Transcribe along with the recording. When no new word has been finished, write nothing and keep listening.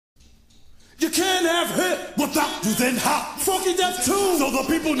You can't have hip without using hop. Funky death too, so the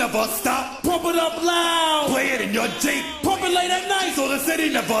people never stop. Pump it up loud, play it in your Jeep. Pump it late at night, so the city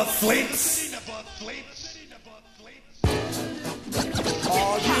never sleeps.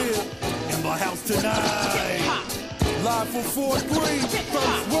 Oh yeah, in my house tonight. Live from Fort Greene,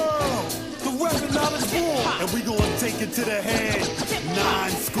 first world. The weapon knowledge born, and we gonna take it to the head,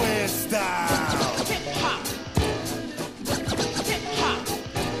 9 square style.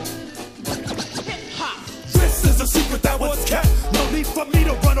 A secret that was kept. No need for me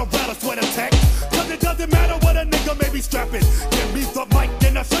to run around a sweat attack. Cause it doesn't matter what a nigga may be strapping. Give me the mic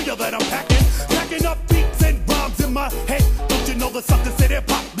and I'll show you that I'm packing. Packing up beats and rhymes in my head. Don't you know the suckers said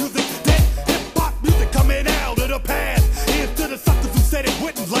hip-hop music dead? Hip-hop music coming out of the past. Here's to the suckers who said it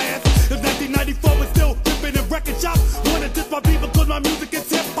wouldn't last. If 1994 was still ripping in record shops, wanna diss my people cause my music is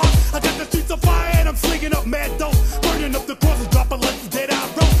hip-hop. I got the streets on fire and I'm slinging up mad dope. Burning up the crosses, dropping lessons dead I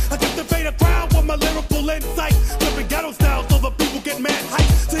wrote. I got the beta crowd with my lyrical insight. Ghetto style so the people get mad hype.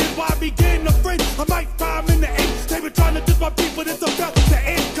 So here's why I begin to friend. I might rhyme in the end. They been trying to diss my people, it's about to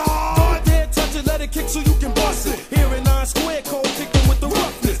end card. Don't dare touch it, let it kick so you can bust it. Here in 9 square, cold kicking with the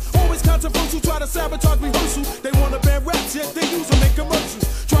roughness. Always controversial, try to sabotage rehearsal. They wanna ban raps, yet they use them in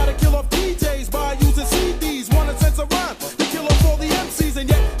commercials. Try to kill off DJs by using CDs. Wanna censor rhyme to kill off all the MCs, and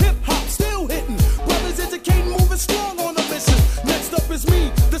yet hip-hop still hitting. Brothers educating, moving strong on a mission. Next up is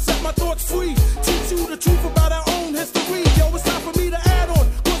me, to set my thoughts free. Teach you the truth about our own history. Yo, it's time for me to add on,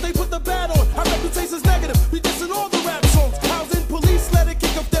 cause they put the bad on. Our reputation's negative, we dissing all the rap songs. Housing police, let it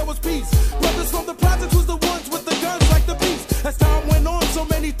kick if there was peace. Brothers from the projects was the ones with the guns like the beast. As time went on, so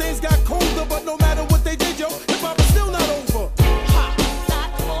many things got colder. But no matter what they did, yo, hip-hop is still not over.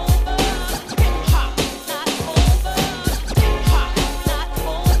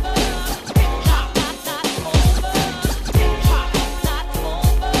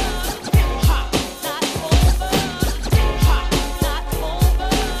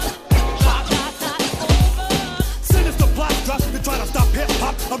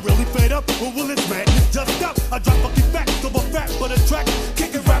 I'm really fed up, but will this madness just stop? I drop funky facts of a fat but a track,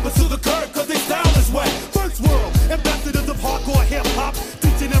 kicking rappers to the curb cause they style is whack. First world, ambassadors of hardcore hip-hop,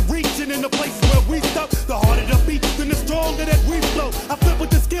 teaching and reaching in the places where we stop. The harder the beat, then the stronger that we flow. I flip with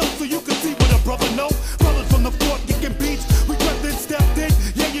the skills so you can see what a brother know. Brothers from the fort kicking beats, we crept in, stepped in.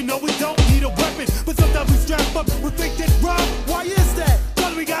 Yeah, you know we don't need a weapon, but sometimes we strap up, we think it's wrong. Why is that?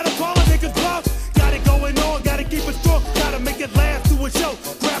 Cause we gotta call a niggas bluff. Got it going on, gotta keep it strong, gotta make it last to a show.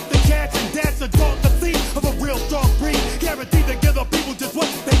 Grab the cash and dash the dog the seed of a real strong breed. Guaranteed to give the people just what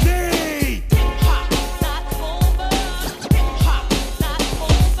they need. Hip-hop, not over. Hip-hop, not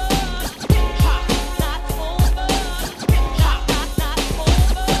over. Hip-hop, not over. Hip-hop, not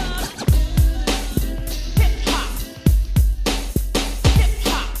over. Hip-hop.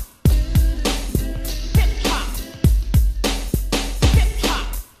 Hip-hop. Hip-hop. Hip-hop.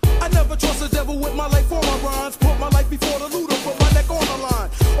 I never trust the devil with my life or my rhymes. Put my life before the looter, put my neck on the line.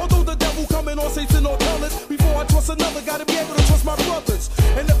 Although the devil coming on Satan or tell it, before I trust another, gotta be able to trust my brothers.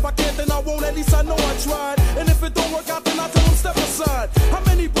 And if I can't, then I won't, at least I know I tried. And if it don't work out, then I tell them step aside. How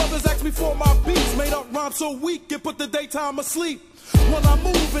many brothers ask me for my beats? Made up rhymes so weak, it put the daytime asleep. Well, I'm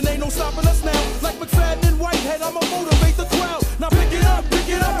moving, ain't no stopping us now. Like McFadden and Whitehead, I'ma motivate the crowd. Now pick it up,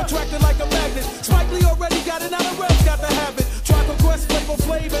 attracted like a magnet. Spike Lee already got it, now the refs got to have it. Tribe Quest, Flavor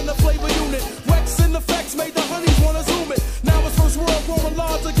Flav, and the Flavor Unit. Rex and the Facts made the honeys wanna zoom it. Now it's first world, growing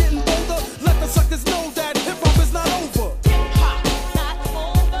laws are getting bolder. Let the suckers know that hip-hop is not over. Hip-hop, not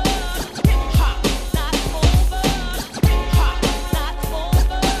over. Hip-hop, not over. Hip-hop, not over.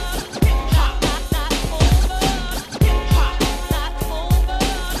 Hip-hop, not over. Hip-hop, not over.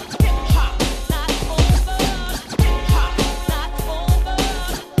 Hip-hop, not over. Hip-hop, not over.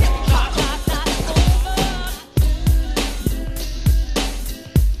 Hip-hop, not over.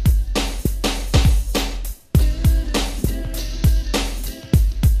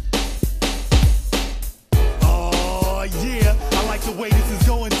 Oh yeah, I like the way this is